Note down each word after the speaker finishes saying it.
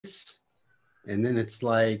and then it's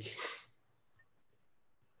like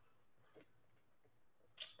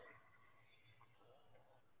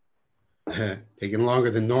taking longer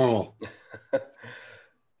than normal.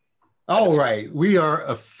 All right, we are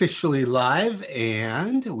officially live,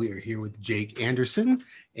 and we are here with Jake Anderson.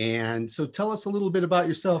 And so tell us a little bit about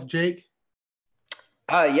yourself, Jake.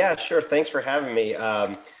 Yeah, sure. Thanks for having me.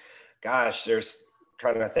 There's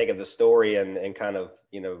trying to think of the story and kind of,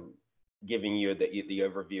 giving you the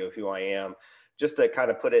overview of who I am. Just to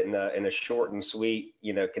kind of put it in a short and sweet,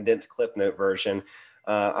 condensed Cliff Note version.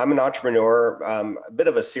 I'm an entrepreneur, a bit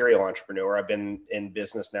of a serial entrepreneur. I've been in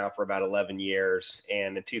business now for about 11 years.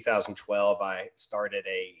 And in 2012, I started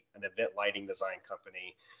an event lighting design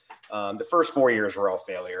company. The first 4 years were all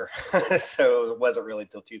failure. So it wasn't really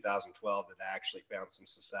until 2012 that I actually found some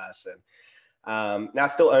success. And now I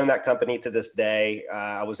still own that company to this day.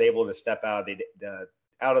 I was able to step out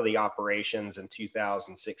of the operations in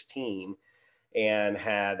 2016 and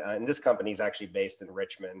and this company is actually based in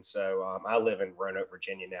Richmond. So I live in Roanoke,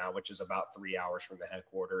 Virginia now, which is about 3 hours from the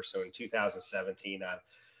headquarters. So in 2017, I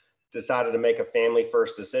decided to make a family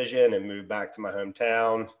first decision and move back to my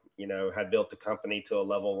hometown. Had built the company to a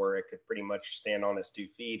level where it could pretty much stand on its 2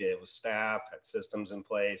 feet. It was staffed, had systems in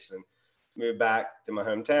place, and moved back to my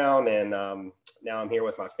hometown. And now I'm here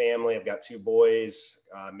with my family. I've got 2 boys,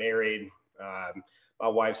 married. My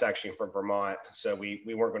wife's actually from Vermont, so we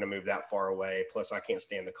weren't going to move that far away. Plus, I can't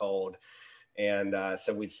stand the cold. And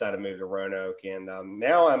so we decided to move to Roanoke. And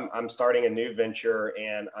now I'm starting a new venture,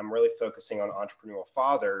 and I'm really focusing on entrepreneurial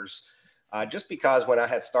fathers, just because when I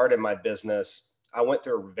had started my business, I went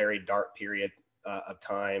through a very dark period of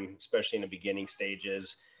time, especially in the beginning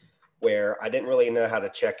stages, where I didn't really know how to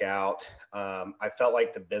check out. I felt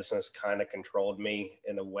like the business kind of controlled me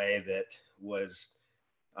in a way that was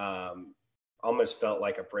almost felt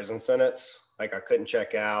like a prison sentence. Like I couldn't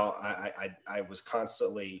check out. I was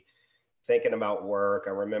constantly thinking about work.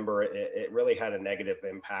 I remember it really had a negative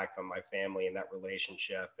impact on my family and that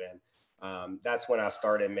relationship. And that's when I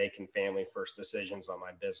started making family first decisions on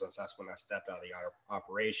my business. That's when I stepped out of the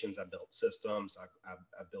operations. I built systems.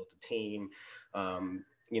 I built a team.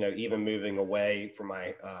 Even moving away from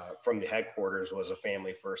the headquarters was a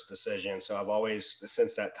family first decision. So I've always,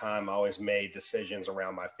 since that time, I always made decisions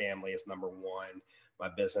around my family as number 1, my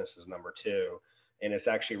business is number 2. And it's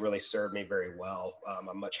actually really served me very well.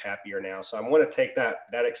 I'm much happier now. So I want to take that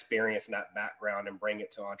experience and that background and bring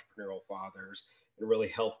it to entrepreneurial fathers and really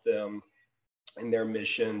help them in their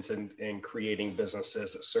missions and creating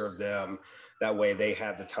businesses that serve them. That way they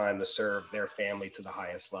have the time to serve their family to the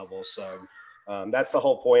highest level. So that's the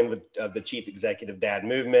whole point of the Chief Executive Dad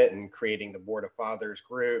movement and creating the Board of Fathers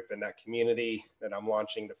group and that community that I'm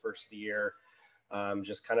launching the first of the year,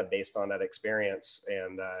 just kind of based on that experience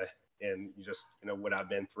and just, what I've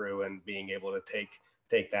been through and being able to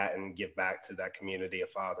take that and give back to that community of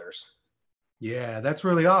fathers. Yeah, that's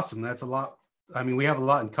really awesome. That's a lot. I mean, we have a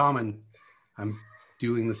lot in common. I'm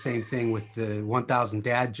doing the same thing with the 1,000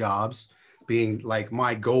 dad jobs, being like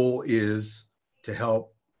my goal is to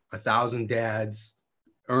help 1,000 dads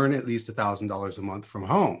earn at least $1,000 a month from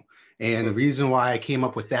home. And the reason why I came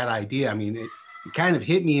up with that idea, I mean, it kind of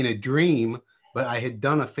hit me in a dream, but I had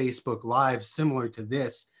done a Facebook Live similar to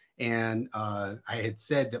this. And I had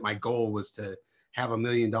said that my goal was to have $1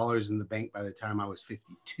 million in the bank by the time I was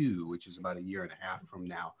 52, which is about a year and a half from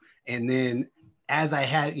now. And then as I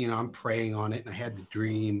had, I'm praying on it and I had the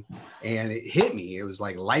dream and it hit me. It was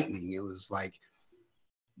like lightning. It was like,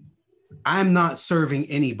 I'm not serving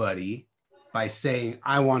anybody by saying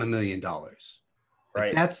I want $1 million.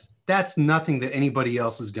 Right. Like that's nothing that anybody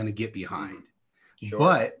else is going to get behind. Sure.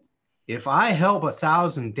 But if I help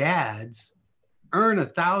 1,000 dads earn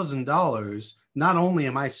 $1,000, not only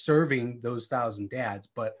am I serving those 1,000 dads,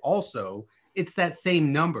 but also it's that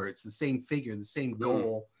same number. It's the same figure, the same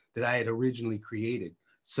goal that I had originally created.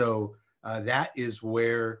 So that is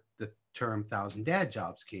where the term 1,000 dad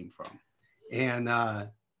jobs came from. And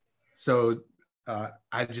so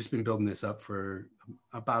I've just been building this up for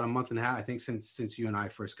about a month and a half. I think since you and I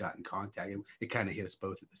first got in contact, it kind of hit us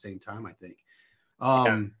both at the same time, I think.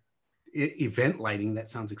 Event lighting, that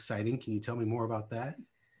sounds exciting. Can you tell me more about that?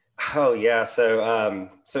 Oh yeah. So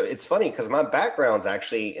it's funny because my background's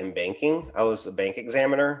actually in banking. I was a bank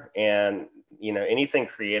examiner and, anything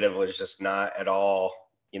creative was just not at all,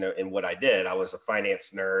 in what I did. I was a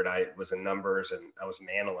finance nerd. I was in numbers and I was an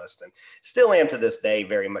analyst and still am to this day,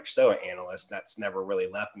 very much so an analyst. That's never really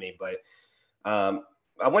left me. But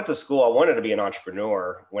I went to school. I wanted to be an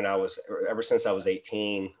entrepreneur ever since I was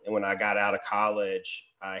 18. And when I got out of college,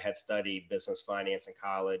 I had studied business finance in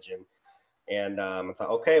college And I thought,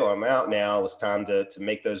 okay, well, I'm out now. It's time to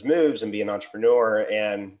make those moves and be an entrepreneur.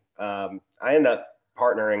 And I ended up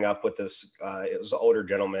partnering up with this, it was an older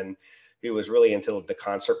gentleman who was really into the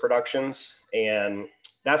concert productions. And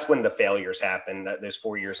that's when the failures happened, those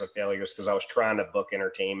 4 years of failures, because I was trying to book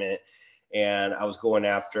entertainment and I was going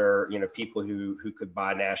after, people who could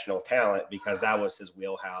buy national talent, because that was his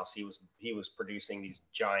wheelhouse. He was producing these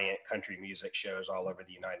giant country music shows all over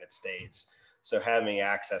the United States. So having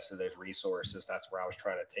access to those resources, that's where I was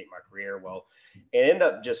trying to take my career. Well, it ended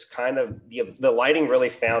up just kind of, the lighting really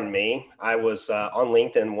found me. I was on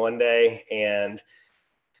LinkedIn one day, and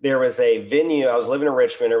there was a venue. I was living in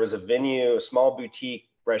Richmond. There was a venue, a small boutique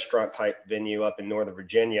restaurant type venue up in Northern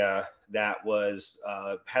Virginia that was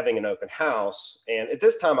having an open house. And at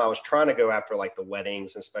this time I was trying to go after like the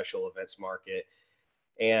weddings and special events market,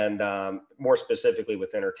 and more specifically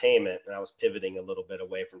with entertainment. And I was pivoting a little bit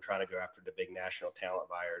away from trying to go after the big national talent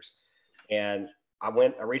buyers. And I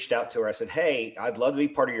reached out to her. I said, hey, I'd love to be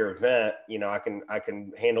part of your event. I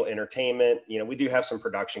can handle entertainment. We do have some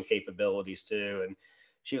production capabilities too. And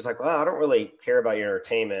she was like, well, I don't really care about your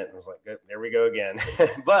entertainment. I was like, there we go again.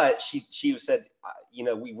 But she said,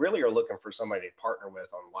 we really are looking for somebody to partner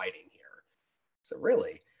with on lighting here. So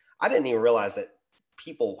really, I didn't even realize that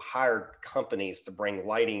people hired companies to bring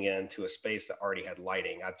lighting into a space that already had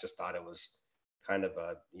lighting. I just thought it was kind of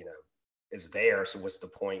it's there. So what's the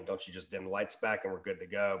point? Don't you just dim the lights back and we're good to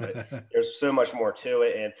go? But there's so much more to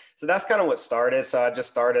it. And so that's kind of what started. So I just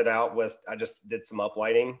started out with, I just did some up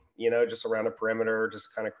lighting, just around the perimeter,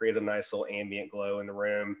 just kind of create a nice little ambient glow in the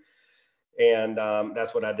room. And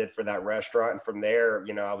that's what I did for that restaurant. And from there,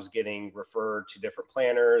 I was getting referred to different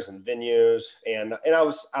planners and venues, and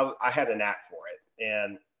I had a knack for it.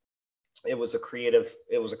 And it was a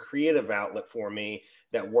creative outlet for me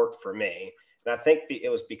that worked for me. And I think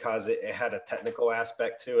it was because it had a technical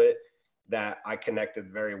aspect to it that I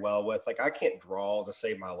connected very well with. Like, I can't draw to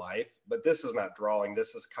save my life, but this is not drawing.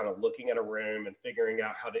 This is kind of looking at a room and figuring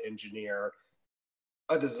out how to engineer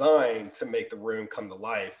a design to make the room come to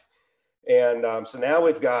life. And so now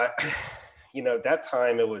we've got, at that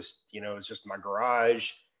time it was just my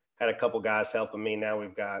garage, had a couple guys helping me. Now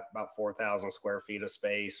we've got about 4,000 square feet of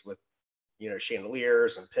space with,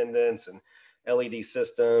 chandeliers and pendants and LED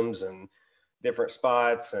systems and different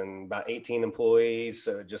spots, and about 18 employees.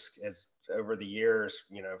 So just as over the years,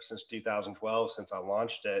 since 2012, since I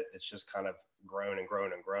launched it, it's just kind of grown and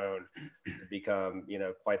grown and grown to become,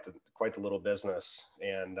 quite the little business.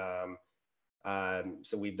 And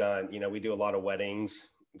so we've done, we do a lot of weddings,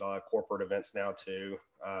 a lot of corporate events now too.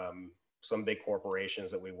 Some big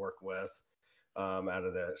corporations that we work with out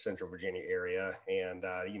of the Central Virginia area. And,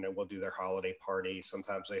 we'll do their holiday party.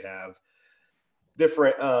 Sometimes they have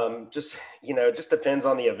different, just depends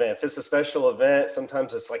on the event. If it's a special event,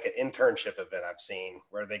 sometimes it's like an internship event I've seen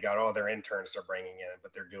where they got all their interns they're bringing in,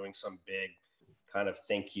 but they're doing some big kind of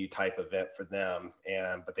thank you type event for them.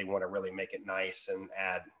 But they want to really make it nice and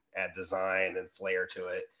add design and flair to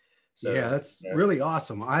it. So yeah, that's really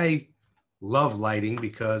awesome. I love lighting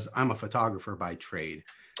because I'm a photographer by trade.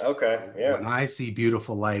 Okay. So yeah. when I see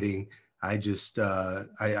beautiful lighting, I just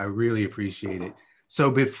I really appreciate it. So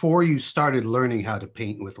before you started learning how to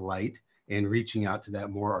paint with light and reaching out to that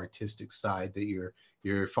more artistic side that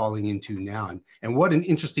you're falling into now, and what an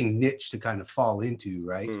interesting niche to kind of fall into,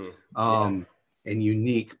 right? And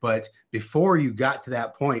unique. But before you got to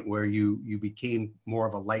that point where you became more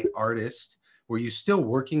of a light artist, were you still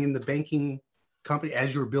working in the banking company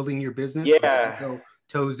as you were building your business? Yeah. Or did you go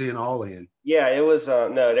toes in, all in? Yeah, it was,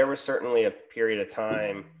 no, there was certainly a period of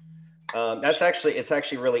time. It's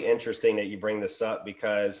actually really interesting that you bring this up,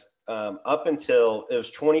 because up until it was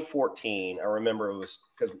 2014, I remember it was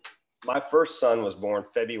because my first son was born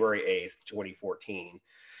February 8th, 2014.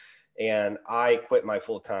 And I quit my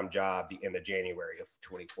full-time job the end of January of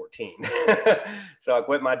 2014. So I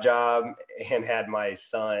quit my job and had my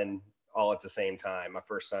son all at the same time, my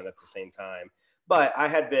first son at the same time. But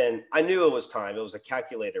I knew it was time. It was a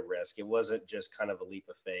calculated risk. It wasn't just kind of a leap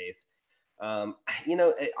of faith.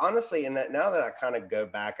 Honestly, now that I kind of go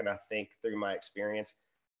back and I think through my experience,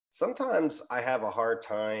 sometimes I have a hard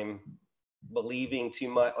time believing too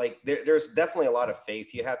much. Like there's definitely a lot of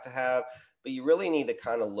faith you have to have, but you really need to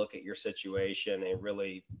kind of look at your situation and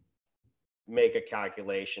really make a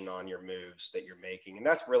calculation on your moves that you're making. And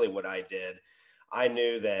that's really what I did. I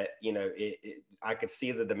knew that, I could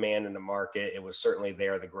see the demand in the market. It was certainly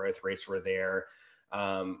there. The growth rates were there.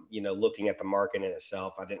 Looking at the market in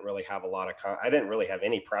itself, I didn't really have I didn't really have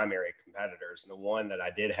any primary competitors. And the one that I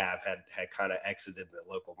did have had kind of exited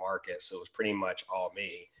the local market. So it was pretty much all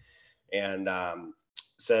me. And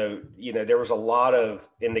So, there was a lot of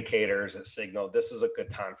indicators that signaled this is a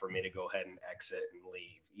good time for me to go ahead and exit and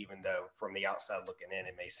leave, even though from the outside looking in,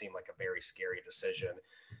 it may seem like a very scary decision.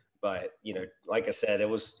 But, like I said, it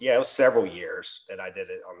was several years that I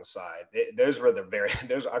did it on the side. Those were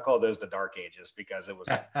I call those the dark ages, because it was,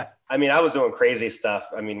 I was doing crazy stuff.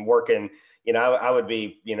 Working, I would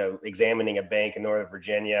be, examining a bank in Northern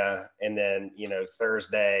Virginia, and then,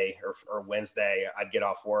 Thursday or Wednesday, I'd get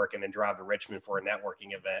off work and then drive to Richmond for a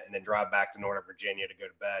networking event, and then drive back to Northern Virginia to go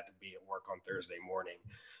to bed to be at work on Thursday morning.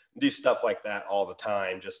 Do stuff like that all the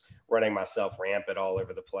time, just running myself rampant all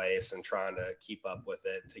over the place and trying to keep up with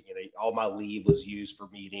it. All my leave was used for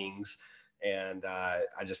meetings, and I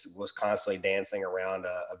just was constantly dancing around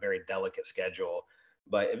a very delicate schedule.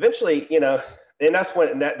 But eventually, and that's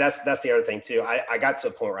when that's the other thing too. I got to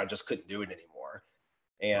a point where I just couldn't do it anymore.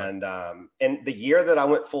 And and the year that I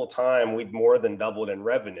went full time, we'd more than doubled in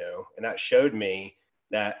revenue, and that showed me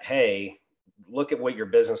that, hey, look at what your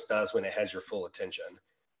business does when it has your full attention.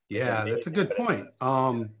 Yeah, that's a good point.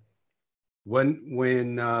 When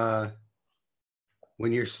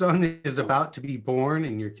your son is about to be born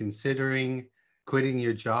and you're considering quitting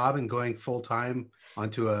your job and going full time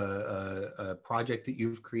onto a project that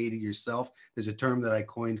you've created yourself, there's a term that I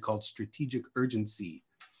coined called strategic urgency.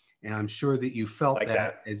 And I'm sure that you felt like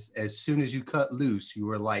that as soon as you cut loose, you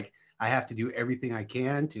were like, I have to do everything I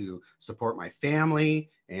can to support my family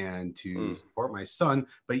and to support my son.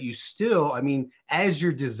 But you still, as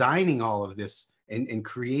you're designing all of this and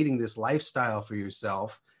creating this lifestyle for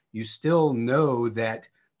yourself, you still know that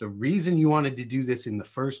the reason you wanted to do this in the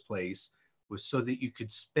first place was so that you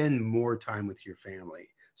could spend more time with your family.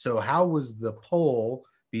 So how was the pull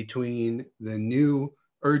between the new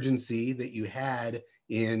urgency that you had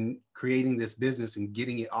in creating this business and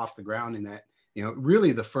getting it off the ground in that,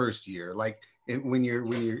 really the first year, like when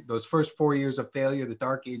you're those first 4 years of failure, the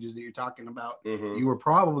dark ages that you're talking about, you were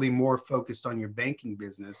probably more focused on your banking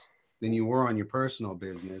business than you were on your personal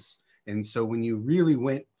business. And so when you really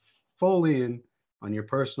went full in on your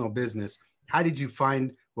personal business, how did you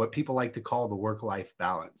find what people like to call the work-life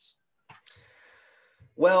balance?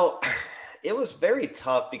 Well, it was very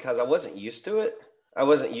tough because I wasn't used to it. I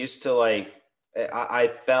wasn't used to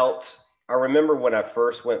I remember when I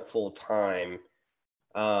first went full time,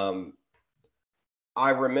 I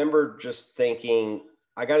remember just thinking,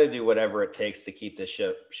 I got to do whatever it takes to keep this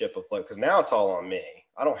ship afloat, because now it's all on me.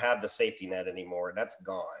 I don't have the safety net anymore. That's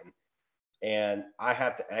gone. And I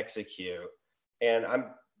have to execute. And I'm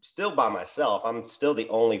still by myself. I'm still the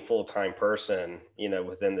only full-time person,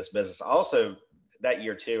 within this business. Also, that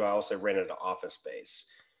year too, I also rented an office space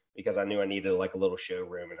because I knew I needed like a little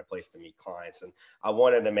showroom and a place to meet clients. And I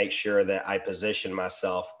wanted to make sure that I positioned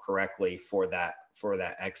myself correctly for that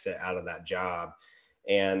exit out of that job.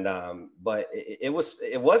 And, but it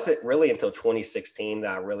wasn't really until 2016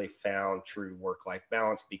 that I really found true work-life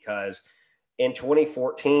balance, because in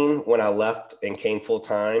 2014, when I left and came full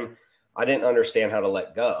time, I didn't understand how to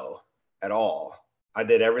let go at all. I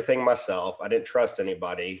did everything myself. I didn't trust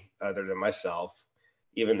anybody other than myself,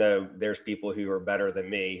 even though there's people who are better than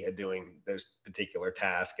me at doing those particular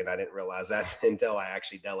tasks. And I didn't realize that until I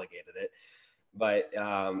actually delegated it. But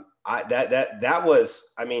that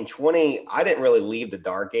was, I didn't really leave the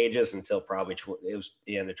dark ages until probably it was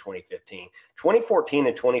the end of 2015. 2014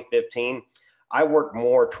 and 2015, I worked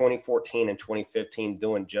more 2014 and 2015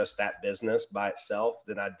 doing just that business by itself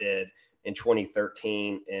than I did in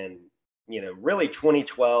 2013 and, really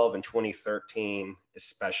 2012 and 2013,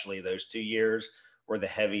 especially those 2 years were the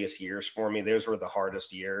heaviest years for me. Those were the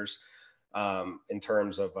hardest years in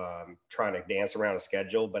terms of trying to dance around a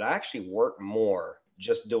schedule. But I actually worked more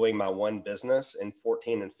just doing my one business in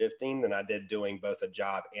 14 and 15 than I did doing both a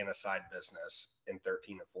job and a side business in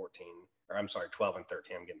 13 and 14. Or I'm sorry, 12 and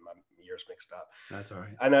 13. I'm getting my years mixed up. That's all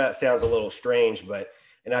right. I know that sounds a little strange,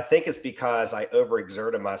 and I think it's because I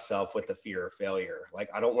overexerted myself with the fear of failure. Like,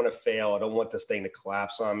 I don't want to fail. I don't want this thing to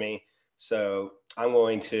collapse on me. So I'm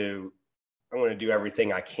going to do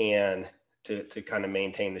everything I can to kind of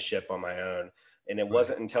maintain the ship on my own. And it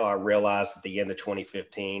wasn't until I realized at the end of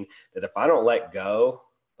 2015 that if I don't let go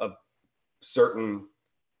of certain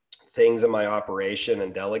things in my operation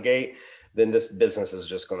and delegate, then this business is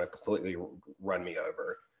just going to completely run me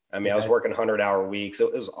over. I was working 100-hour weeks.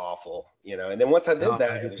 It was awful, and then once I did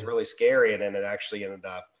that, it was really scary. And then it actually ended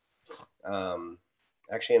up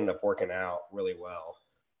working out really well.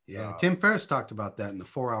 Yeah. Tim Ferriss talked about that in the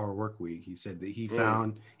 4-Hour Work Week. He said that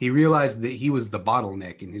he realized that he was the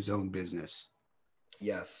bottleneck in his own business.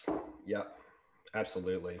 Yes. Yep.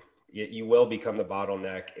 Absolutely. You will become the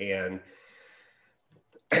bottleneck. And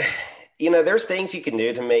there's things you can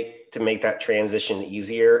do to make that transition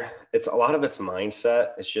easier. It's a lot of it's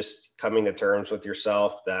mindset. It's just coming to terms with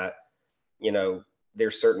yourself that,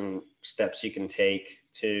 there's certain steps you can take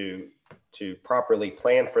to properly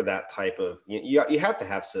plan for that type of, you have to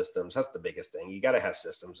have systems. That's the biggest thing. You got to have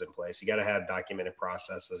systems in place. You got to have documented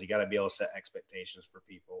processes. You got to be able to set expectations for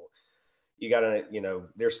people. You got to,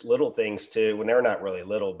 there's little things too, when they're not really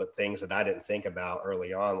little, but things that I didn't think about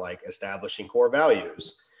early on, like establishing core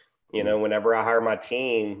values. Whenever I hire my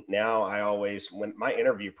team now, when my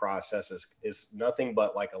interview process is nothing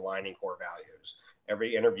but like aligning core values.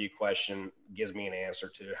 Every interview question gives me an answer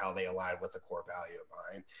to how they align with a core value of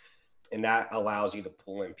mine. And that allows you to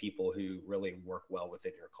pull in people who really work well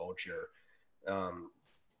within your culture.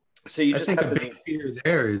 So you just have to big fear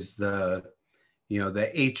there is the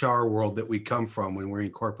HR world that we come from when we're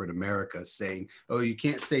in corporate America, saying, oh, you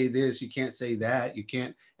can't say this, you can't say that, you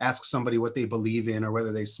can't ask somebody what they believe in or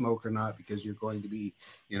whether they smoke or not, because you're going to be,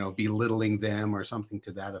 belittling them or something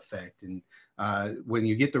to that effect. And when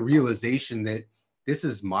you get the realization that this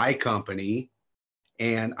is my company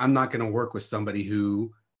and I'm not going to work with somebody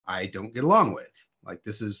who I don't get along with, like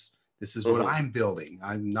this is what I'm building.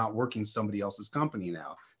 I'm not working somebody else's company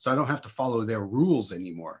now. So I don't have to follow their rules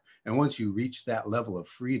anymore. And once you reach that level of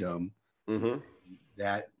freedom,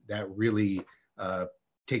 that really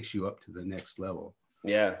takes you up to the next level.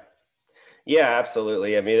 Yeah. Yeah,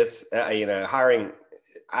 absolutely. I mean, it's, hiring,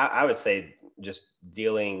 I would say just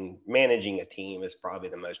managing a team is probably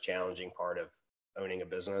the most challenging part of owning a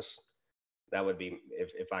business. That would be,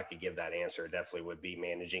 if I could give that answer, it definitely would be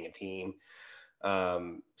managing a team,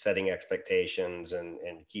 setting expectations and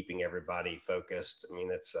keeping everybody focused. I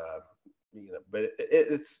mean, it's, but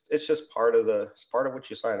it's just part of what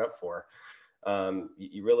you sign up for.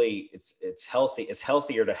 You really, it's healthy. It's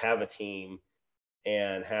healthier to have a team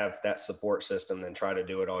and have that support system than try to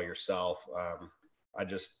do it all yourself. I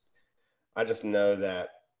just know that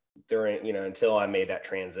during, until I made that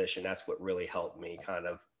transition, that's what really helped me kind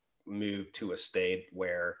of move to a state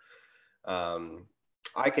where,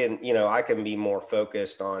 I can be more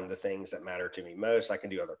focused on the things that matter to me most. I can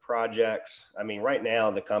do other projects. I mean, right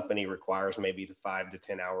now the company requires maybe 5 to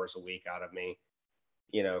 10 hours a week out of me,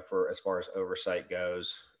 for as far as oversight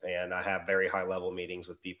goes. And I have very high level meetings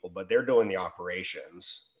with people, but they're doing the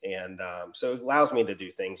operations. And so it allows me to do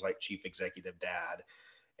things like chief executive dad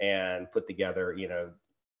and put together,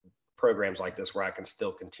 programs like this where I can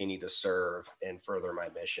still continue to serve and further my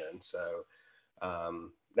mission. So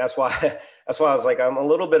that's why I was like, I'm a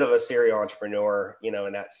little bit of a serial entrepreneur, in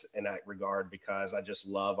that regard, because I just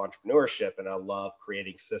love entrepreneurship and I love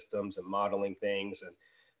creating systems and modeling things.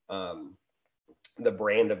 And the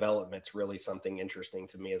brand development's really something interesting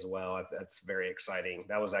to me as well. That's very exciting.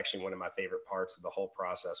 That was actually one of my favorite parts of the whole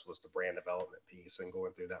process, was the brand development piece and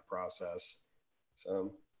going through that process.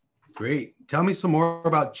 So. Great. Tell me some more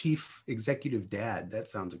about Chief Executive Dad. That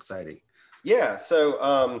sounds exciting. Yeah.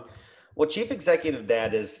 So, well, Chief Executive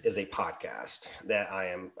Dad is a podcast that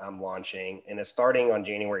I'm launching, and it's starting on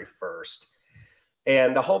January 1st.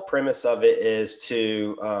 And the whole premise of it is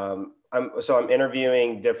to, I'm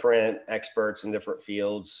interviewing different experts in different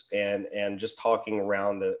fields and just talking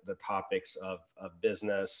around the topics of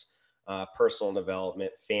business, personal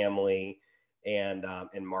development, family, and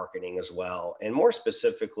marketing as well. And more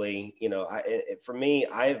specifically, for me,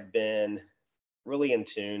 I've been really in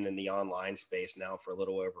tune in the online space now for a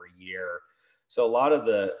little over a year. So a lot of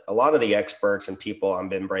the experts and people I've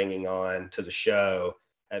been bringing on to the show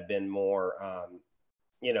have been more,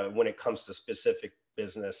 when it comes to specific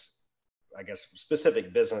businesses,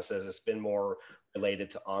 it's been more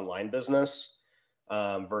related to online business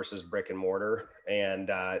versus brick and mortar. And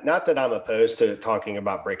not that I'm opposed to talking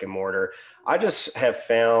about brick and mortar. I just have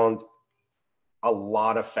found a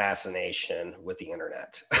lot of fascination with the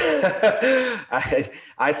internet.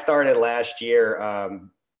 I started last year.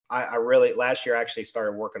 Last year I actually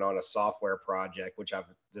started working on a software project, which I've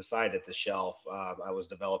decided to shelf. I was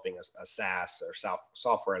developing a SaaS, or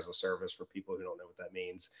software as a service, for people who don't know what that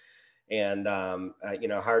means. And,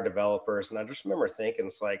 hired developers. And I just remember thinking,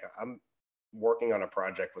 it's like, I'm working on a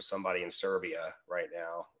project with somebody in Serbia right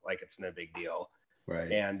now. Like, it's no big deal.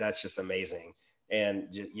 Right. And that's just amazing. And,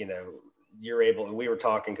 we were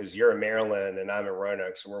talking, because you're in Maryland and I'm in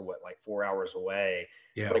Roanoke. So we're 4 hours away.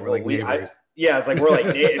 Yeah. It's like, we're like neighbors. It's like, we're like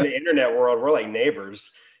in the internet world, we're like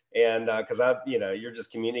neighbors. And because you're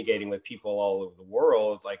just communicating with people all over the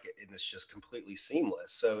world, and it's just completely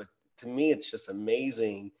seamless. So to me, it's just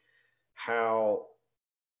amazing how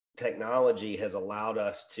technology has allowed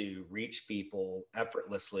us to reach people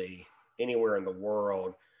effortlessly anywhere in the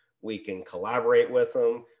world. We can collaborate with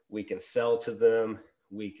them. We can sell to them.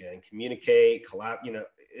 we can communicate, collab,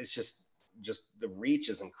 it's just the reach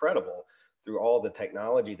is incredible through all the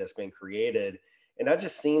technology that's been created. And that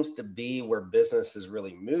just seems to be where business is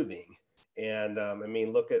really moving. And I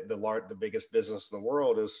mean, look at the biggest business in the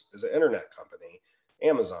world is an internet company,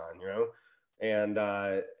 Amazon, and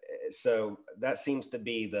so that seems to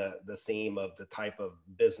be the theme of the type of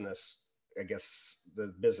business, I guess,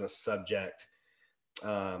 the business subject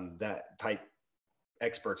that type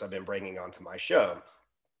experts I've been bringing onto my show.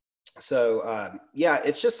 So yeah,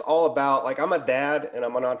 it's just all about, like, I'm a dad and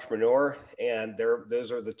I'm an entrepreneur, and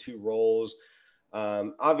those are the two roles.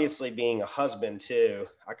 Obviously, being a husband too,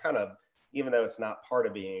 I kind of, even though it's not part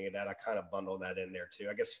of being a dad, I kind of bundle that in there too.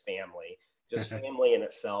 I guess family, just family in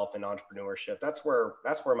itself, and entrepreneurship. That's where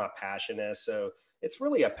my passion is. So it's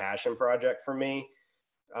really a passion project for me.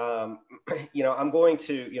 I'm going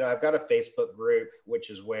to, I've got a Facebook group, which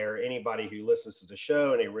is where anybody who listens to the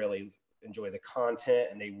show and they really enjoy the content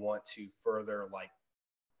and they want to further, like,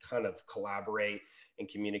 kind of collaborate and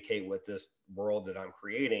communicate with this world that I'm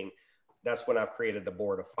creating. That's when I've created the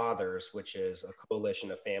Board of Fathers, which is a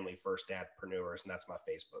coalition of family first dadpreneurs, and that's my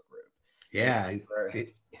Facebook group. Yeah.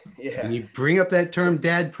 Yeah. And you bring up that term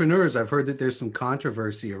dadpreneurs. I've heard that there's some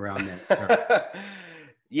controversy around that term.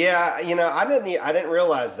 Yeah, I didn't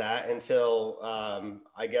realize that until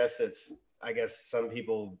I guess some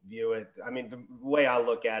people view it. I mean, the way I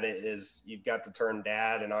look at it is you've got the term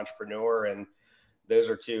dad and entrepreneur, and those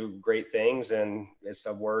are two great things, and it's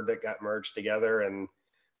a word that got merged together. And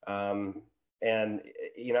I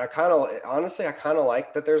kind of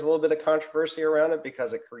like that there's a little bit of controversy around it,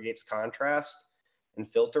 because it creates contrast and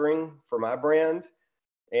filtering for my brand.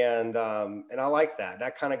 And I like that.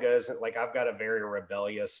 That kind of goes, like, I've got a very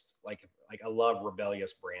rebellious, like I love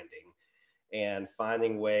rebellious branding, and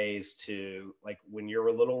finding ways to, like, when you're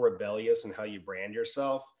a little rebellious in how you brand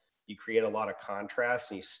yourself, you create a lot of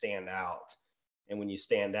contrast and you stand out. And when you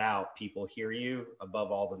stand out, people hear you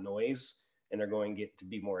above all the noise, and they're going to get to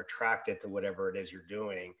be more attracted to whatever it is you're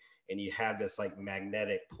doing. And you have this, like,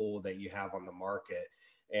 magnetic pull that you have on the market.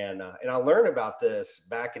 And I learned about this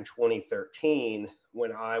back in 2013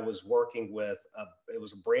 when I was working with it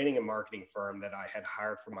was a branding and marketing firm that I had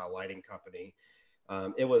hired for my lighting company.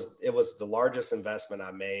 It was the largest investment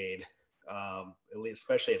I made, at least,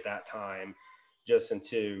 especially at that time, just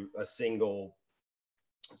into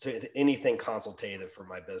anything consultative for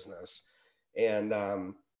my business. And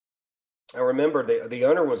I remember the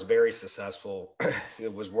owner was very successful.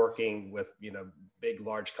 It was working with, big,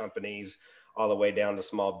 large companies, all the way down to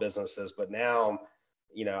small businesses. But now,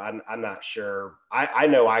 I'm not sure. I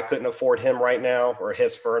know I couldn't afford him right now, or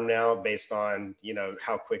his firm now, based on,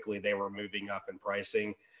 how quickly they were moving up in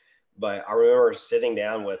pricing. But I remember sitting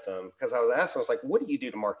down with him, because I was asking, I was like, what do you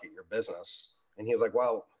do to market your business? And he was like,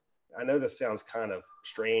 well, I know this sounds kind of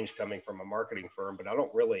strange coming from a marketing firm, but I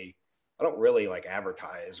don't really like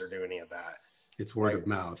advertise or do any of that. It's word of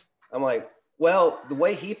mouth. I'm like, well, the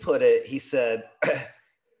way he put it, he said,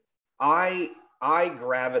 I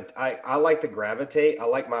like to gravitate. I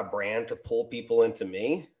like my brand to pull people into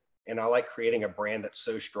me. And I like creating a brand that's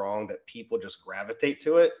so strong that people just gravitate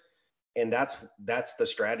to it. And that's the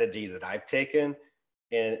strategy that I've taken.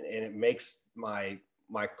 And it makes my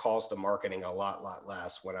cost of marketing a lot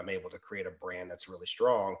less when I'm able to create a brand that's really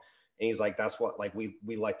strong. And he's like, that's what, like, we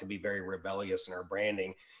like to be very rebellious in our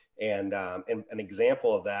branding. And an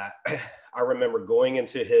example of that, I remember going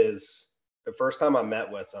into the first time I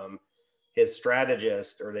met with him, his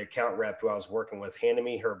strategist, or the account rep who I was working with, handed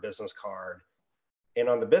me her business card. And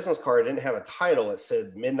on the business card, it didn't have a title. It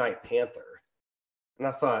said Midnight Panther. And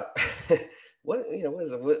I thought, what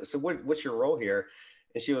is it? So what's your role here?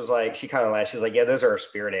 And she was like, she kind of laughed. She's like, yeah, those are our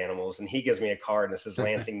spirit animals. And he gives me a card and it says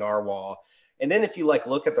Lansing Narwhal. And then if you, like,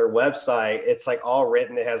 look at their website, it's, like, all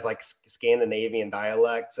written. It has, like, Scandinavian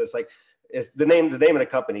dialect. So it's like, it's the name of the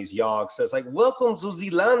company is Yog. So it's like, welcome to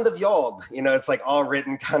the land of Yog. It's like all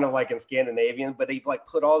written kind of like in Scandinavian, but they've, like,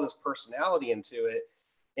 put all this personality into it,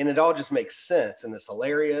 and it all just makes sense. And it's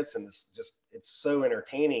hilarious. And it's so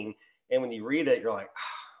entertaining. And when you read it, you're like,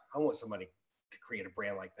 I want somebody to create a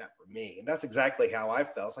brand like that for me. And that's exactly how I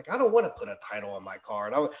felt. It's like, I don't want to put a title on my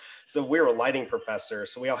card. So we were lighting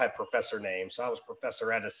professors. So we all had professor names. So I was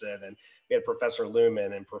Professor Edison, and we had Professor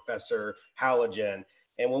Lumen and Professor Halogen.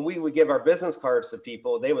 And when we would give our business cards to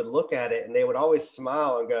people, they would look at it and they would always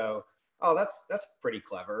smile and go, oh, that's pretty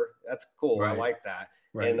clever. That's cool. Right. I like that.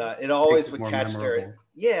 Right. And it always would catch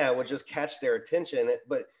would just catch their attention.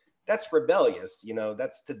 But that's rebellious,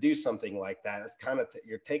 that's to do something like that. It's kind of,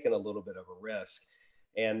 you're taking a little bit of a risk.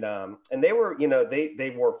 And they were,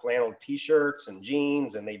 they wore flannel t-shirts and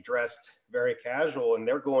jeans, and they dressed very casual, and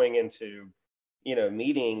they're going into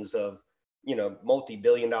meetings of,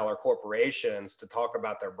 multi-billion-dollar corporations to talk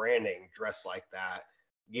about their branding dressed like that,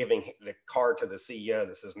 giving the card to the CEO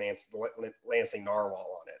that says Lansing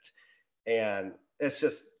Narwhal on it. And it's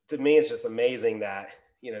just, to me, it's just amazing that,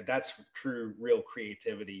 that's true, real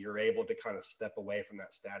creativity. You're able to kind of step away from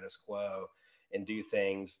that status quo and do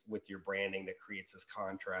things with your branding that creates this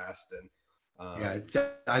contrast. And it's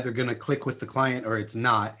either going to click with the client or it's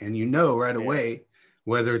not. And right away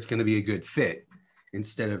whether it's going to be a good fit.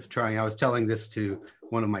 Instead of trying, I was telling this to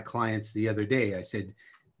one of my clients the other day. I said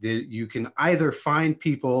that you can either find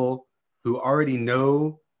people who already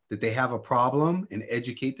know that they have a problem and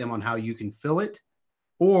educate them on how you can fill it,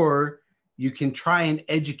 or you can try and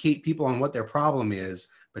educate people on what their problem is,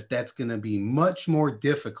 but that's going to be much more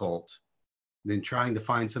difficult than trying to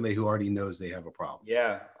find somebody who already knows they have a problem.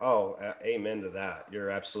 Yeah. Oh, amen to that. You're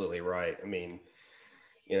absolutely right. I mean,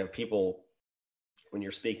 people, when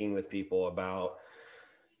you're speaking with people about,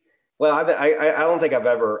 well, I don't think I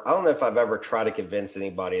don't know if I've ever tried to convince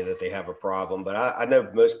anybody that they have a problem, but I know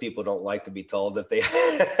most people don't like to be told that they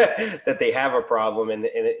that they have a problem, and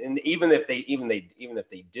even if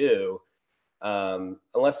they do,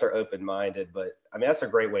 unless they're open-minded. But I mean, that's a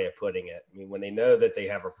great way of putting it. I mean, when they know that they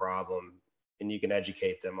have a problem and you can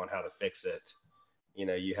educate them on how to fix it,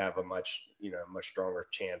 you have a much stronger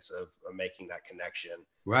chance of making that connection.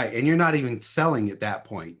 Right. And you're not even selling at that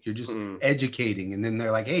point. You're just educating. And then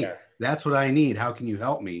they're like, hey, that's what I need. How can you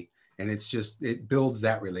help me? And it builds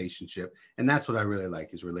that relationship. And that's what I really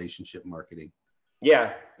like, is relationship marketing.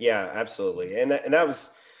 Yeah. Yeah, absolutely. And that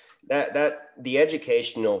was that the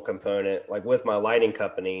educational component, like with my lighting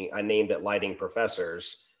company, I named it Lighting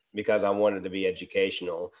Professors because I wanted to be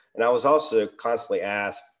educational. And I was also constantly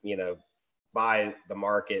asked, by the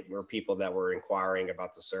market, or people that were inquiring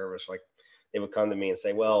about the service, like they would come to me and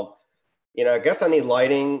say, well, I guess I need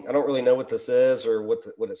lighting. I don't really know what this is or what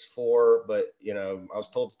it's for, but I was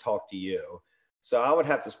told to talk to you. So I would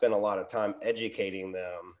have to spend a lot of time educating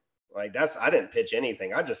them. Like I didn't pitch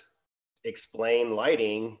anything. I just explained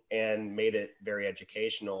lighting and made it very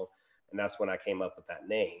educational. And that's when I came up with that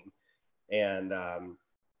name. And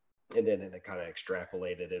then it kind of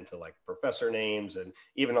extrapolated into like professor names, and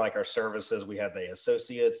even like our services, we had the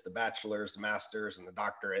associates, the bachelors, the masters, and the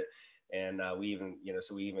doctorate. And we even,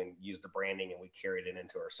 we even used the branding and we carried it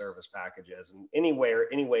into our service packages. And any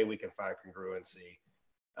way we can find congruency,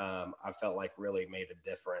 I felt like really made a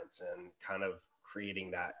difference in kind of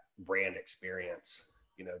creating that brand experience,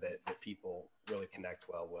 that people really connect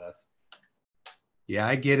well with. Yeah,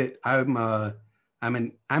 I get it. I'm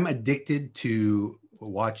addicted to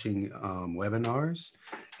watching webinars,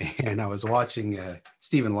 and I was watching a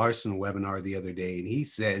Stephen Larson webinar the other day, and he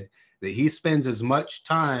said that he spends as much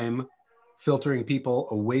time filtering people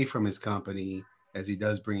away from his company as he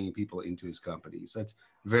does bringing people into his company. So that's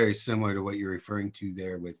very similar to what you're referring to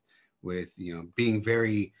there with being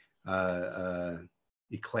very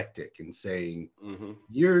eclectic and saying,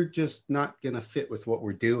 you're just not going to fit with what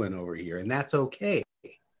we're doing over here, and that's okay.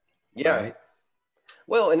 Yeah. Right?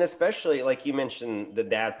 Well, and especially like you mentioned, the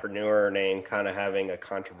dadpreneur name kind of having a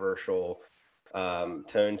controversial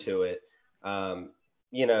tone to it.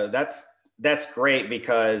 That's great,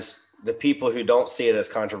 because the people who don't see it as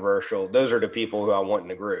controversial, those are the people who I want in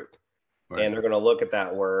the group. Right. And they're going to look at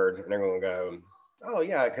that word and they're going to go, oh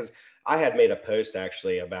yeah, because I had made a post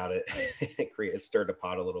actually about it. It stirred the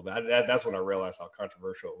pot a little bit. That's when I realized how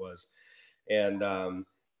controversial it was. And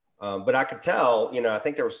but I could tell, I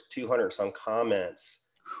think there was 200 some comments,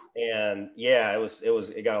 and yeah,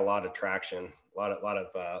 it got a lot of traction, a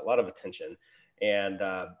lot of attention, and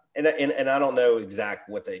I don't know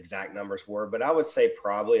what the exact numbers were, but I would say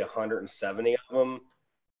probably 170 of them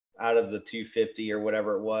out of the 250 or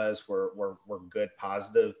whatever it was were good,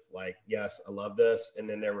 positive, like, yes, I love this. And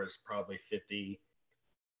then there was probably 50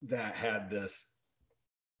 that had this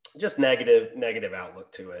just negative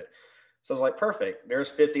outlook to it. So I was like, perfect.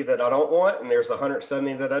 There's 50 that I don't want, and there's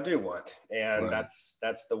 170 that I do want. And right.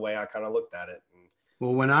 That's the way I kind of looked at it.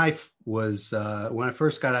 Well, when I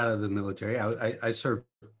first got out of the military, I served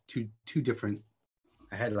two different,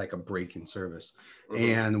 I had like a break in service. Mm-hmm.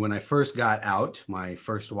 And when I first got out, my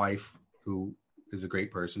first wife, who is a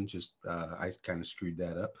great person, I kind of screwed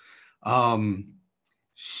that up.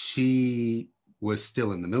 She was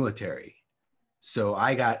still in the military. So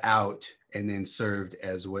I got out and then served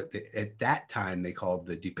as at that time they called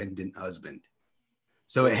the dependent husband.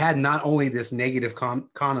 So it had not only this negative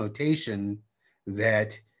connotation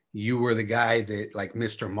that you were the guy that, like,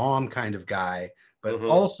 Mr. Mom kind of guy, but mm-hmm.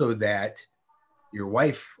 also that your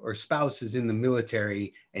wife or spouse is in the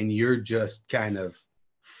military and you're just kind of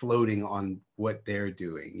floating on what they're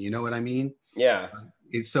doing. You know what I mean? Yeah.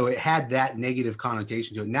 So it had that negative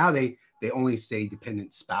connotation to it. Now they only say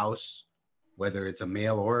dependent spouse, whether it's a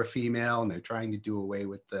male or a female, and they're trying to do away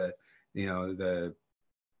with the, you know, the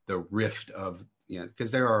rift of, you know,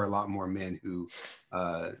 because there are a lot more men who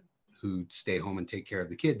stay home and take care of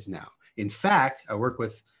the kids now. In fact, I work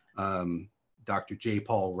with Dr. J.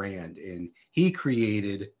 Paul Rand, and he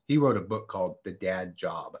wrote a book called The Dad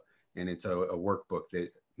Job, and it's a workbook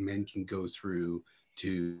that men can go through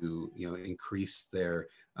to, you know, increase their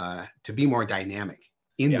to be more dynamic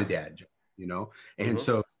in the dad job, you know. And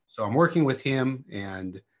so I'm working with him,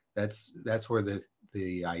 and that's where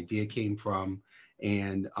the idea came from.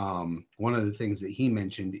 And one of the things that he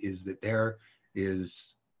mentioned is that there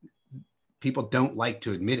is, people don't like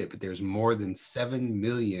to admit it, but there's more than 7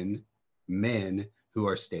 million men who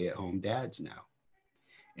are stay-at-home dads now.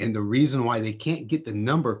 And the reason why they can't get the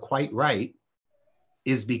number quite right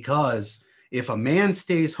is because if a man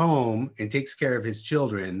stays home and takes care of his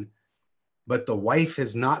children, but the wife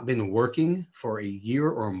has not been working for a year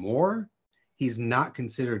or more, he's not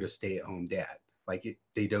considered a stay-at-home dad. Like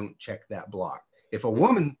they don't check that block. If a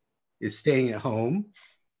woman is staying at home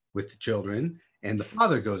with the children and the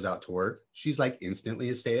father goes out to work, she's like instantly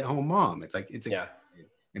a stay-at-home mom. It's like, it's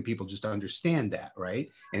and people just understand that, right?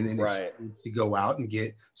 And then if she needs to go out and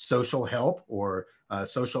get social help or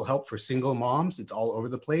social help for single moms, it's all over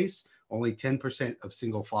the place. Only 10% of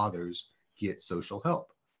single fathers get social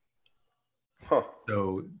help.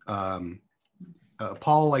 So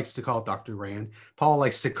Paul likes to call, Dr. Rand, Paul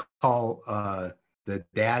likes to call the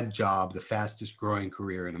dad job the fastest growing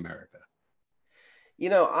career in America. You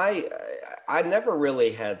know, I never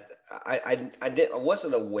really had, I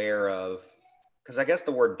wasn't aware of, because I guess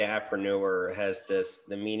the word dadpreneur has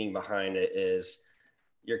the meaning behind it is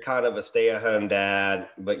you're kind of a stay-at-home dad,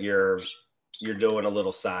 but you're doing a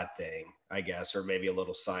little side thing, I guess, or maybe a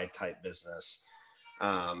little side type business.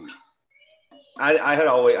 I had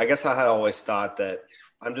always thought that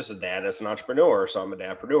I'm just a dad as an entrepreneur, so I'm a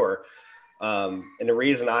dadpreneur. And the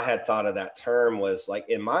reason I had thought of that term was like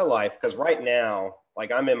in my life, because right now,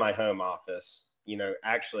 like I'm in my home office, you know,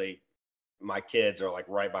 actually my kids are like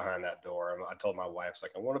right behind that door. And I told my wife, it's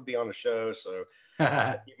like, I want to be on the show, so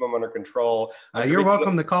keep them under control. You're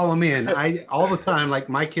welcome to call them in. All the time, like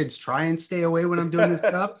my kids try and stay away when I'm doing this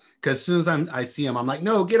stuff, because as soon as I see them, I'm like,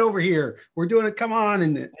 no, get over here. We're doing it. Come on.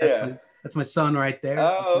 And that's my son right there.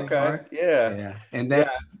 Oh, okay. Yeah. And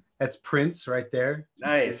that's Prince right there.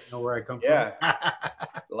 Nice. So you know where I come from?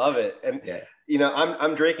 Love it. And you know,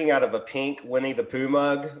 I'm drinking out of a pink Winnie the Pooh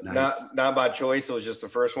mug. Nice. Not by choice. It was just the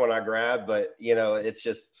first one I grabbed, but you know, it's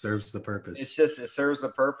just serves the purpose. It serves the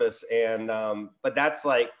purpose. And but that's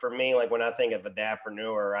like for me, like when I think of a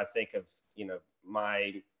dadpreneur, I think of, you know,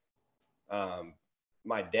 my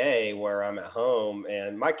day where I'm at home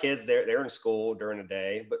and my kids, they're in school during the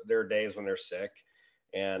day, but there are days when they're sick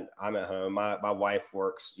and I'm at home. My wife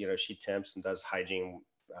works, you know, she temps and does hygiene,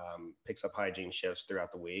 picks up hygiene shifts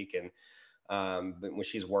throughout the week. And but when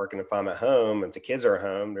she's working, if I'm at home and the kids are at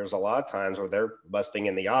home, there's a lot of times where they're busting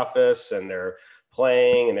in the office and they're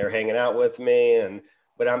playing and they're hanging out with me,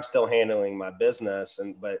 but I'm still handling my business.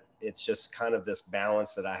 But it's just kind of this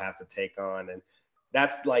balance that I have to take on. And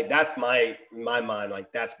that's my mind,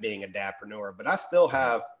 like that's being a dadpreneur. But I still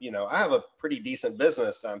have, you know, I have a pretty decent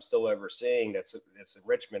business that I'm still overseeing. It's in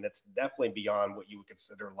Richmond. It's definitely beyond what you would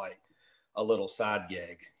consider like a little side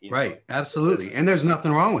gig. Right. Know? Absolutely. And there's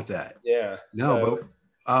nothing wrong with that. Yeah. No,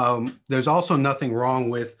 but there's also nothing wrong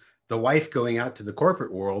with the wife going out to the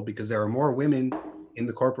corporate world, because there are more women in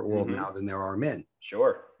the corporate world now than there are men.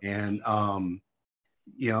 Sure. And,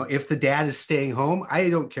 you know, if the dad is staying home, I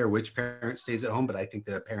don't care which parent stays at home, but I think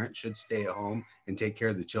that a parent should stay at home and take care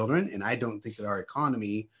of the children. And I don't think that our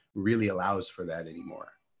economy really allows for that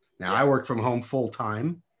anymore. Now, I work from home full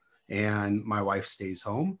time and my wife stays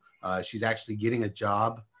home. She's actually getting a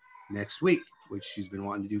job next week, which she's been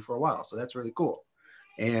wanting to do for a while. So that's really cool.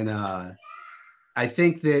 And I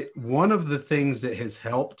think that one of the things that has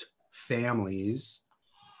helped families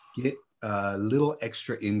get a little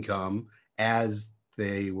extra income as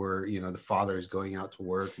they were, you know, the father is going out to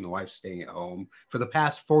work and the wife's staying at home. For the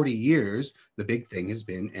past 40 years, the big thing has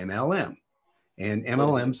been MLM. And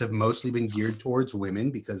MLMs have mostly been geared towards women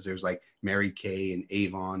because there's like Mary Kay and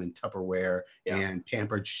Avon and Tupperware and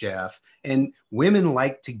Pampered Chef. And women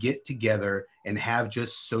like to get together and have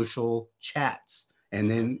just social chats. And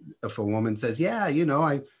then if a woman says, yeah, you know,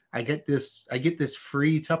 I get this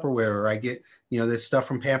free Tupperware, or I get, you know, this stuff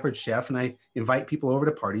from Pampered Chef, and I invite people over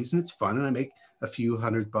to parties and it's fun, and I make a few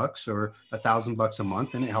 $100 or $1,000 a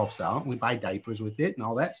month, and it helps out. And we buy diapers with it and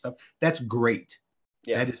all that stuff. That's great.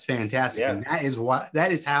 Yeah. That is fantastic. Yeah. And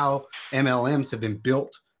that is how MLMs have been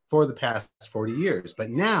built for the past 40 years. But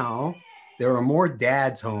now there are more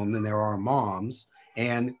dads home than there are moms,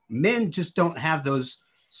 and men just don't have those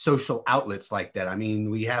social outlets like that. I mean,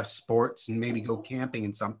 we have sports and maybe go camping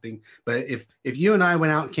and something, but if you and I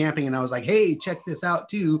went out camping and I was like, hey, check this out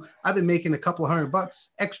too, I've been making a couple of $100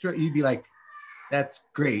 extra, you'd be like, that's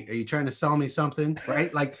great. Are you trying to sell me something?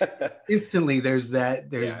 Right? Like instantly there's that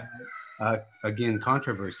again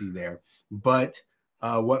controversy there. But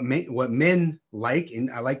what men like, and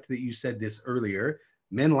I liked that you said this earlier,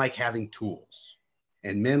 men like having tools,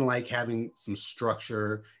 and men like having some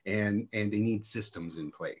structure, and they need systems in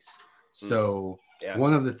place. So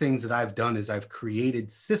one of the things that I've done is I've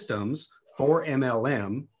created systems for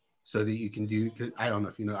MLM so that you can do, I don't know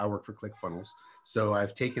if you know, I work for ClickFunnels. So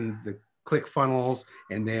I've taken the ClickFunnels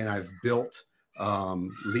and then I've built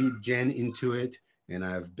lead gen into it, and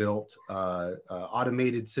I've built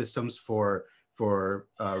automated systems for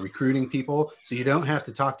recruiting people, so you don't have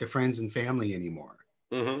to talk to friends and family anymore.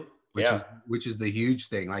 Mm-hmm. Which is the huge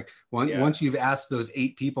thing. Like once you've asked those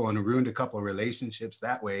 8 people and ruined a couple of relationships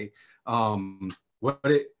that way,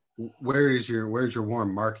 where's your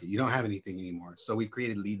warm market? You don't have anything anymore. So we've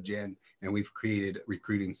created lead gen and we've created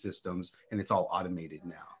recruiting systems, and it's all automated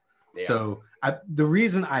now. Yeah. So the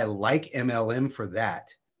reason I like MLM for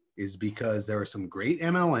that is because there are some great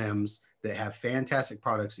MLMs that have fantastic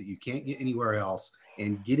products that you can't get anywhere else.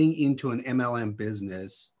 And getting into an MLM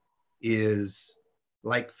business is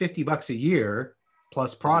like $50 a year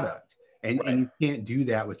plus product. And you can't do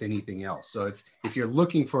that with anything else. So if you're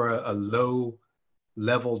looking for a low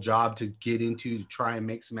level job to get into to try and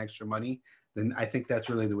make some extra money, then I think that's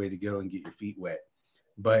really the way to go and get your feet wet.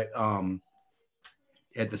 But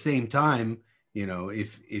at the same time, you know,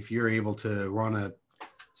 if you're able to run a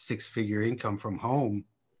 6-figure income from home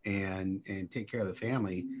and take care of the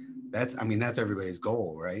family, that's everybody's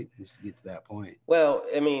goal, right? Is to get to that point. Well,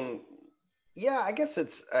 I mean, yeah, I guess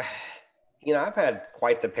it's, you know, I've had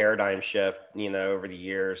quite the paradigm shift, you know, over the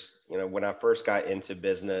years. You know, when I first got into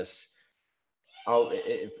business,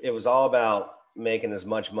 it was all about making as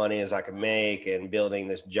much money as I could make and building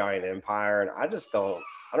this giant empire. And I don't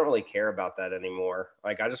really care about that anymore.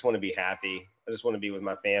 Like, I just want to be happy. I just want to be with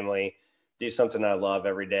my family, do something I love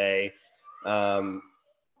every day. You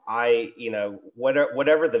know,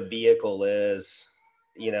 whatever the vehicle is,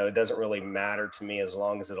 you know, it doesn't really matter to me as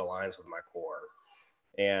long as it aligns with my core.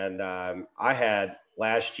 And I had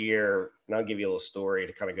last year, and I'll give you a little story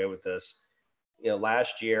to kind of go with this. You know,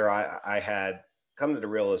 last year I had come to the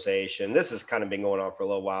realization, this has kind of been going on for a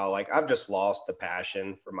little while. Like, I've just lost the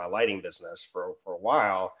passion for my lighting business for a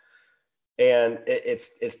while. And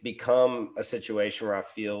it's become a situation where I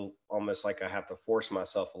feel almost like I have to force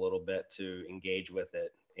myself a little bit to engage with it.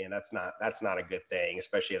 And that's not a good thing,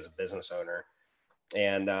 especially as a business owner.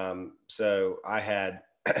 And so I had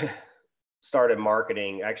started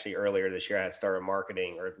marketing, actually earlier this year, I had started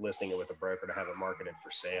marketing or listing it with a broker to have it marketed for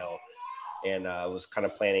sale. And I was kind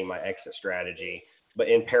of planning my exit strategy. But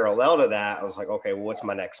in parallel to that, I was like, okay, well, what's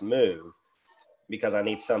my next move? Because I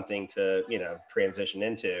need something to, you know, transition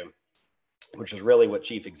into, which is really what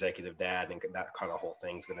Chief Executive Dad and that kind of whole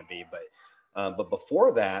thing's going to be. But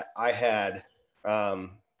before that, I had,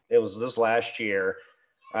 it was this last year,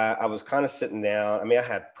 I was kind of sitting down. I mean, I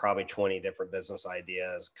had probably 20 different business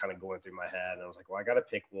ideas kind of going through my head. And I was like, well, I got to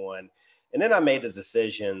pick one. And then I made a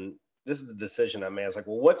decision. This is the decision I made. I was like,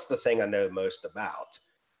 well, what's the thing I know most about?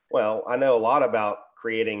 Well, I know a lot about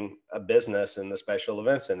creating a business in the special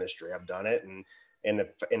events industry. I've done it. And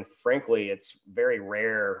frankly, it's very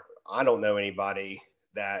rare. I don't know anybody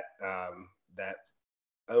that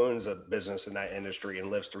owns a business in that industry and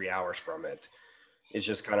lives 3 hours from it. It's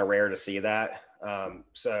just kind of rare to see that.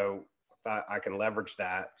 So I thought I can leverage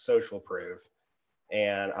that social proof.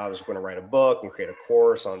 And I was going to write a book and create a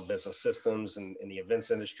course on business systems in the events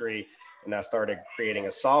industry. And I started creating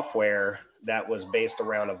a software that was based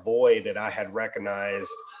around a void that I had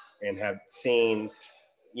recognized and have seen,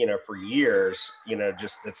 you know, for years, you know,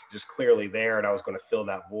 it's just clearly there. And I was going to fill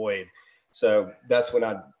that void. So that's when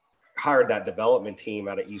I hired that development team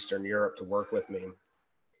out of Eastern Europe to work with me.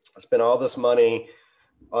 I spent all this money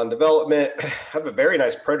on development. I have a very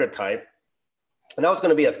nice prototype, and I was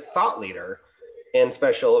going to be a thought leader in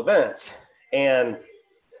special events. And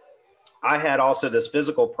I had also this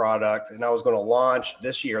physical product, and I was going to launch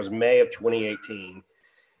this year's May of 2018.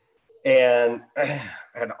 And I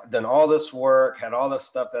had done all this work, had all this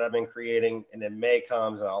stuff that I've been creating, and then May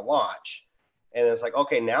comes and I'll launch. And it's like,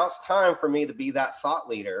 okay, now it's time for me to be that thought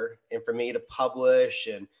leader and for me to publish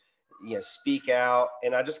and, you know, speak out.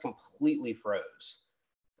 And I just completely froze.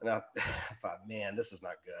 And I thought, man, this is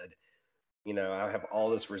not good. You know, I have all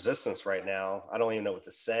this resistance right now. I don't even know what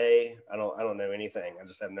to say. I don't know anything. I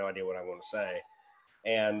just have no idea what I want to say.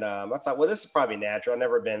 And I thought, well, this is probably natural. I've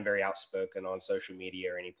never been very outspoken on social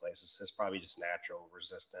media or any places. It's probably just natural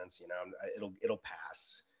resistance. You know, it'll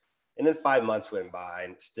pass. And then 5 months went by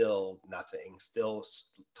and still nothing, still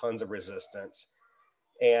tons of resistance.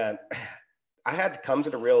 And I had to come to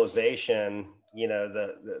the realization, you know,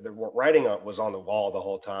 the writing was on the wall the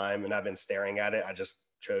whole time, and I've been staring at it. I just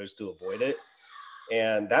chose to avoid it.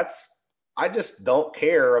 And I just don't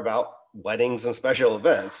care about weddings and special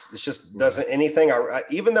events. It just doesn't anything.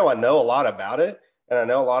 Even though I know a lot about it, and I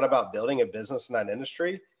know a lot about building a business in that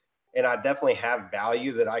industry, and I definitely have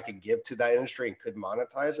value that I could give to that industry and could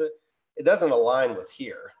monetize it, it doesn't align with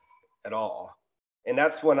here at all. And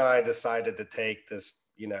that's when I decided to take this,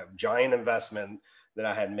 you know, giant investment that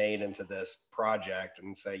I had made into this project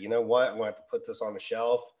and say, you know what, I'm going to have to put this on the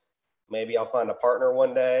shelf. Maybe I'll find a partner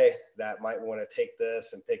one day that might want to take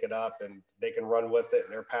this and pick it up and they can run with it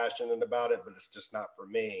and they're passionate about it, but it's just not for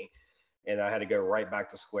me. And I had to go right back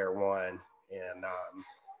to square one.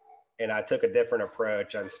 And I took a different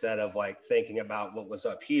approach. Instead of like thinking about what was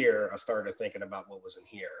up here, I started thinking about what was in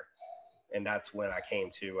here. And that's when I came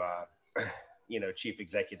to, you know, chief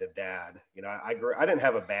executive dad. You know, I didn't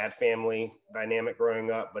have a bad family dynamic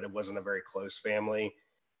growing up, but it wasn't a very close family.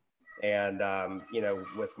 And, you know,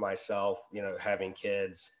 with myself, you know, having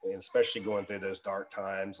kids, and especially going through those dark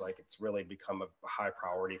times, like it's really become a high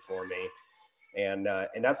priority for me. And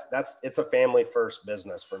it's a family first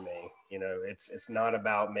business for me. You know, it's not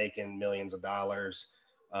about making millions of dollars.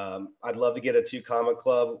 I'd love to get a 2 Comma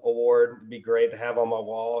Club award. It'd be great to have on my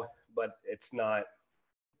wall, but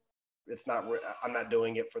I'm not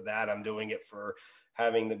doing it for that. I'm doing it for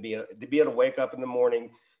having to be able to wake up in the morning,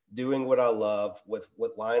 doing what I love with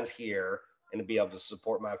what lines here, and to be able to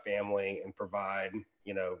support my family and provide,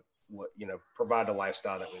 provide the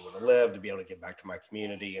lifestyle that we want to live, to be able to get back to my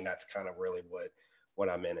community. And that's kind of really what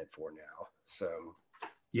I'm in it for now. So,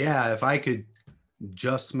 yeah, if I could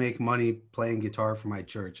just make money playing guitar for my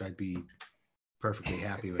church, I'd be perfectly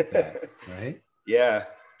happy with that. Right. Yeah.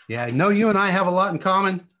 Yeah. No, you and I have a lot in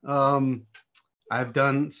common. I've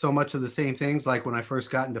done so much of the same things. Like when I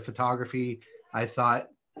first got into photography, I thought,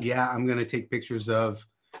 yeah, I'm going to take pictures of,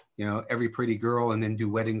 you know, every pretty girl and then do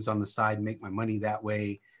weddings on the side and make my money that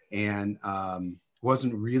way. And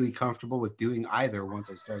wasn't really comfortable with doing either once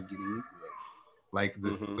I started getting into it. Like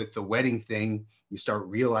with the wedding thing, you start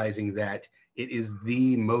realizing that it is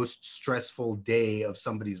the most stressful day of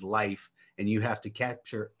somebody's life, and you have to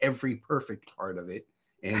capture every perfect part of it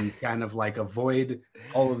and kind of like avoid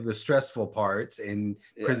all of the stressful parts and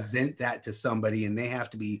present that to somebody, and they have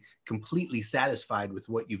to be completely satisfied with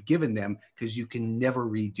what you've given them because you can never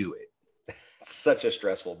redo it. It's such a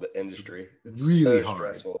stressful industry. It's really so hard.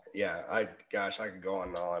 Stressful. Yeah. I could go on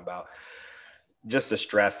and on about just the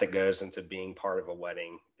stress that goes into being part of a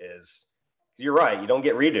wedding. You're right. You don't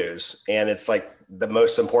get redos, and it's like the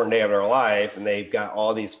most important day of their life. And they've got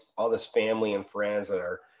all this family and friends that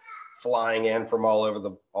are flying in from all over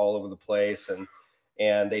the place.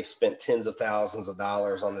 And they've spent tens of thousands of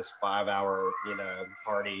dollars on this 5-hour,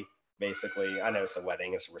 party. Basically, I know it's a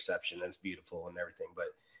wedding, it's a reception, and it's beautiful and everything, but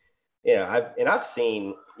I've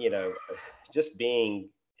seen, just being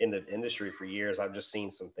in the industry for years, I've just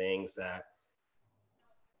seen some things that,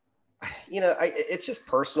 it's just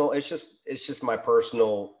personal. It's just my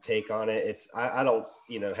personal take on it. I don't,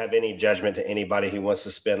 have any judgment to anybody who wants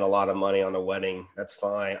to spend a lot of money on a wedding. That's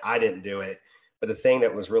fine. I didn't do it. But the thing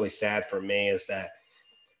that was really sad for me is that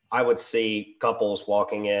I would see couples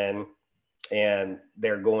walking in and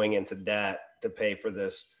they're going into debt to pay for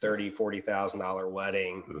this $30,000-$40,000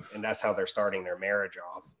 wedding. Oof. And that's how they're starting their marriage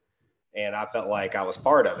off. And I felt like I was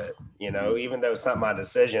part of it, even though it's not my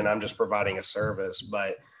decision, I'm just providing a service.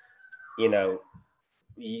 But, you're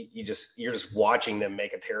just watching them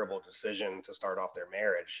make a terrible decision to start off their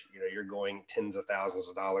marriage. You're going tens of thousands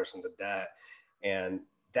of dollars into debt. And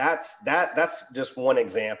that's just one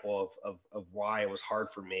example of why it was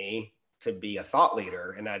hard for me to be a thought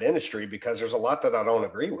leader in that industry, because there's a lot that I don't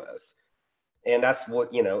agree with. And that's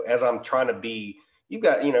what, as I'm trying to be, you've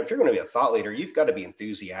got, if you're going to be a thought leader, you've got to be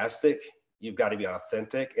enthusiastic. You've got to be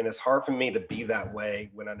authentic. And it's hard for me to be that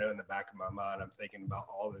way when I know in the back of my mind, I'm thinking about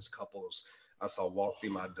all those couples I saw walk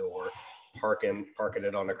through my door, parking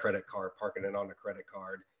it on a credit card,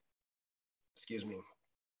 excuse me,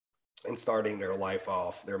 and starting their life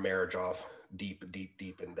off, their marriage off deep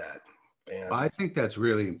in debt. And I think that's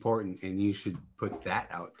really important, and you should put that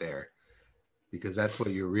out there, because that's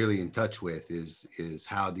what you're really in touch with is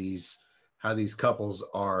how these how these couples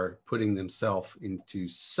are putting themselves into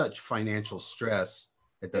such financial stress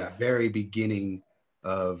at the Yeah. very beginning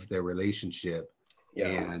of their relationship.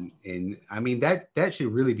 Yeah. And I mean, that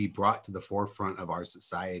should really be brought to the forefront of our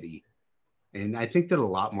society. And I think that a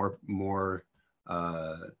lot more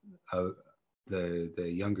uh, of the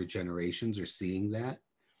younger generations are seeing that,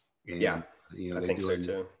 Yeah. and I they're think so doing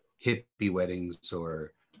too. hippie weddings,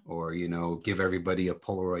 or give everybody a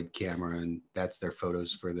Polaroid camera and that's their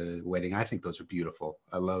photos for the wedding. I think those are beautiful.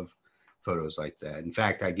 I love photos like that. In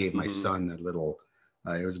fact, I gave my son a little.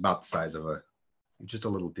 It was about the size of just a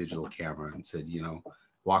little digital camera, and said,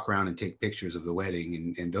 walk around and take pictures of the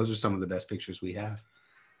wedding, and those are some of the best pictures we have.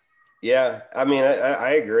 Yeah, I mean,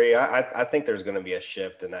 I agree. I think there's going to be a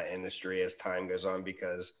shift in that industry as time goes on,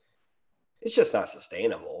 because it's just not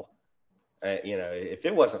sustainable. If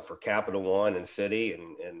it wasn't for Capital One and Citi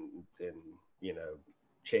and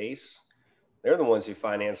Chase, they're the ones who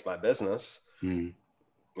finance my business. Mm.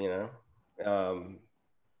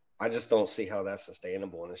 I just don't see how that's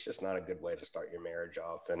sustainable, and it's just not a good way to start your marriage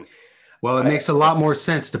off. And Well, it makes a lot more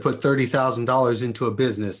sense to put $30,000 into a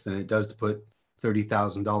business than it does to put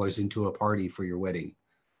 $30,000 into a party for your wedding.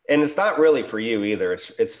 And it's not really for you either.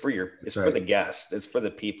 It's for right. for the guests. It's for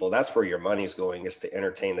the people. That's where your money's going, is to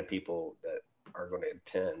entertain the people that are going to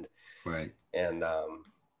attend. Right. And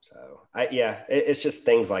it's just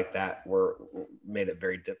things like that made it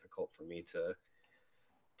very difficult for me to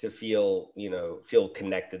feel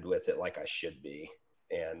connected with it like I should be.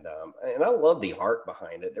 And I love the art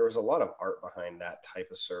behind it. There was a lot of art behind that type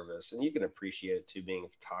of service, and you can appreciate it too, being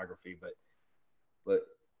photography. But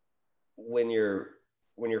when you're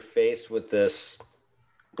faced with this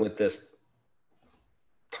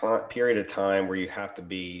period of time where you have to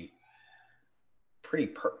be pretty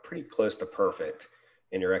close to perfect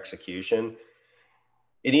in your execution,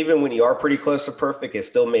 and even when you are pretty close to perfect, it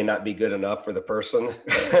still may not be good enough for the person.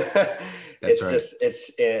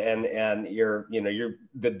 And you're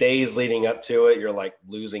the days leading up to it, you're like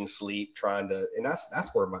losing sleep trying to, and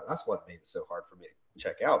that's what made it so hard for me to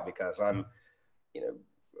check out, because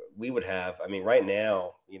we would have, right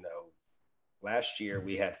now, last year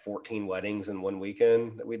we had 14 weddings in one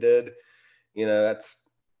weekend that we did. That's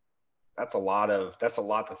a lot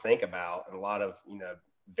to think about, and a lot of,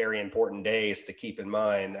 very important days to keep in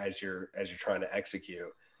mind as you're trying to execute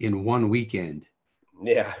in one weekend.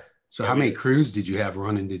 Yeah. So how many crews did you have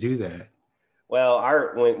running to do that? Well,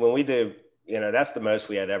 when we do, that's the most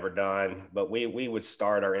we had ever done, but we would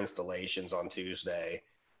start our installations on Tuesday.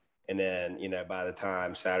 And then, by the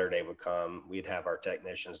time Saturday would come, we'd have our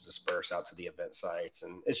technicians disperse out to the event sites.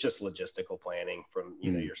 And it's just logistical planning from,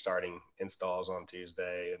 you're starting installs on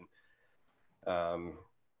Tuesday,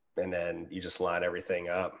 and then you just line everything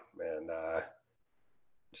up, and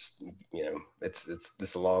it's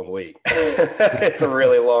a long week. It's a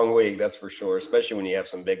really long week, that's for sure, especially when you have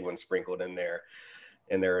some big ones sprinkled in there,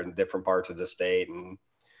 and they're in different parts of the state. And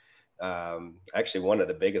actually, one of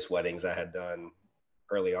the biggest weddings I had done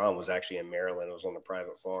early on was actually in Maryland. It was on a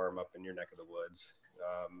private farm up in your neck of the woods.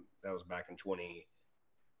 That was back in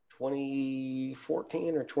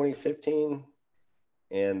 2014 or 2015.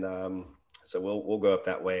 And so we'll go up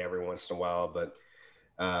that way every once in a while. But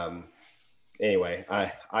anyway,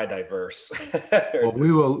 I diverse. Well,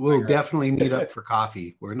 we'll definitely meet up for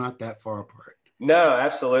coffee. We're not that far apart. No,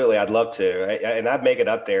 absolutely. I'd love to. And I'd make it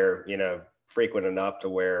up there, frequent enough to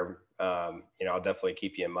where, I'll definitely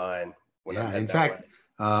keep you in mind. Yeah. In fact,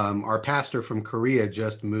 our pastor from Korea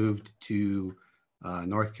just moved to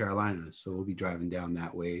North Carolina. So we'll be driving down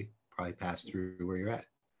that way, probably pass through where you're at.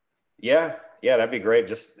 Yeah, that'd be great.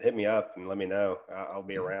 Just hit me up and let me know. I'll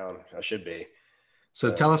be around. I should be.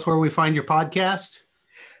 So tell us where we find your podcast.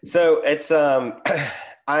 So it's I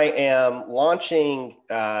am launching.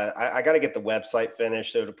 I got to get the website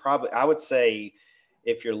finished. So I would say,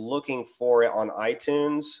 if you're looking for it on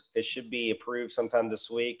iTunes, it should be approved sometime this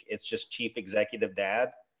week. It's just Chief Executive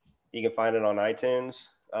Dad. You can find it on iTunes.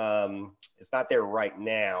 It's not there right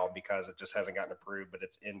now because it just hasn't gotten approved, but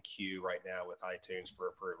it's in queue right now with iTunes for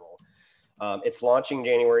approval. It's launching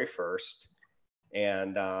January 1st.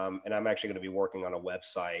 And I'm actually going to be working on a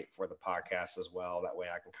website for the podcast as well. That way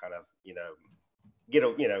I can kind of, get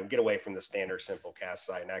away from the standard Simplecast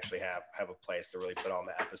site and actually have a place to really put on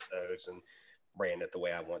the episodes and brand it the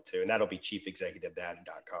way I want to. And that'll be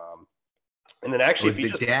chiefexecutivedad.com. And then actually, if you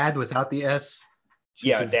just dad without the S.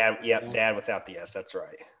 Dad without the S. That's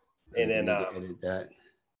right. And then edit that.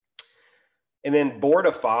 And then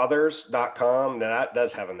boardoffathers.com, now that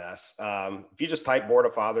does have an S. If you just type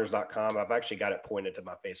boardoffathers.com, I've actually got it pointed to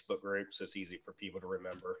my Facebook group, so it's easy for people to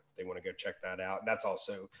remember if they want to go check that out. And that's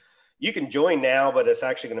also You can join now, but it's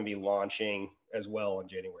actually going to be launching as well on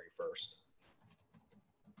January 1st.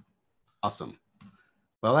 Awesome.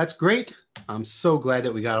 Well, that's great. I'm so glad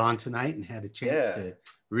that we got on tonight and had a chance to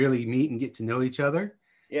really meet and get to know each other.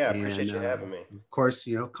 Yeah, I appreciate you having me. Of course,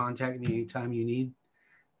 contact me anytime you need.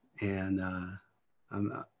 And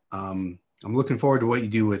I'm looking forward to what you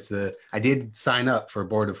do with I did sign up for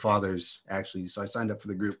Board of Fathers, actually. So I signed up for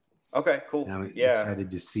the group. Okay, cool. And I'm excited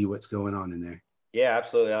to see what's going on in there. Yeah,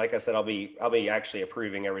 absolutely. Like I said, I'll be actually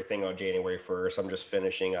approving everything on January 1st. I'm just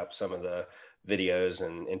finishing up some of the videos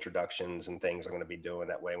and introductions and things I'm going to be doing.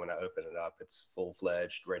 That way, when I open it up, it's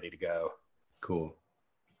full-fledged, ready to go. Cool.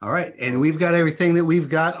 All right. And we've got everything that we've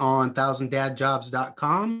got on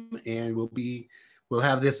 1000dadjobs.com, and we'll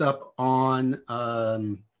have this up on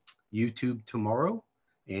YouTube tomorrow,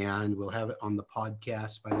 and we'll have it on the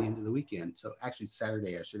podcast by the end of the weekend. So actually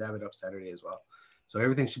Saturday, I should have it up Saturday as well. So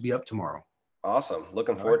everything should be up tomorrow. Awesome.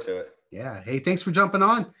 Looking forward to it. Yeah. Hey, thanks for jumping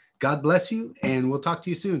on. God bless you, and we'll talk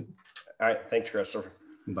to you soon. All right. Thanks, Christopher.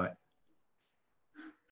 Bye.